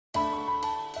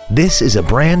This is a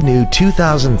brand new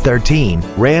 2013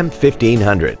 Ram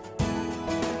 1500.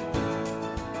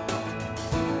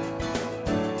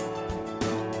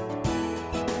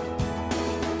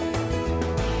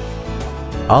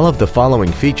 All of the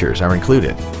following features are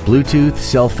included: Bluetooth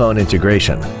cell phone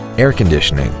integration, air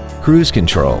conditioning, cruise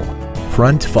control,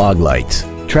 front fog lights,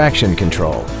 traction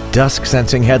control, dusk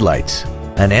sensing headlights,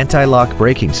 an anti-lock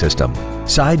braking system,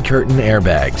 side curtain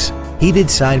airbags,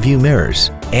 heated side view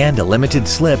mirrors, and a limited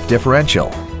slip differential.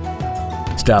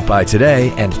 Stop by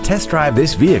today and test drive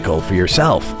this vehicle for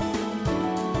yourself.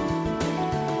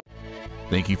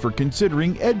 Thank you for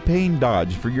considering Payne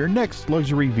Dodge for your next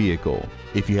luxury vehicle.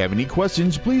 If you have any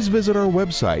questions, please visit our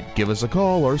website, give us a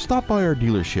call, or stop by our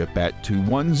dealership at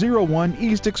 2101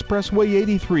 East Expressway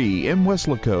 83 in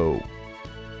Weslaco.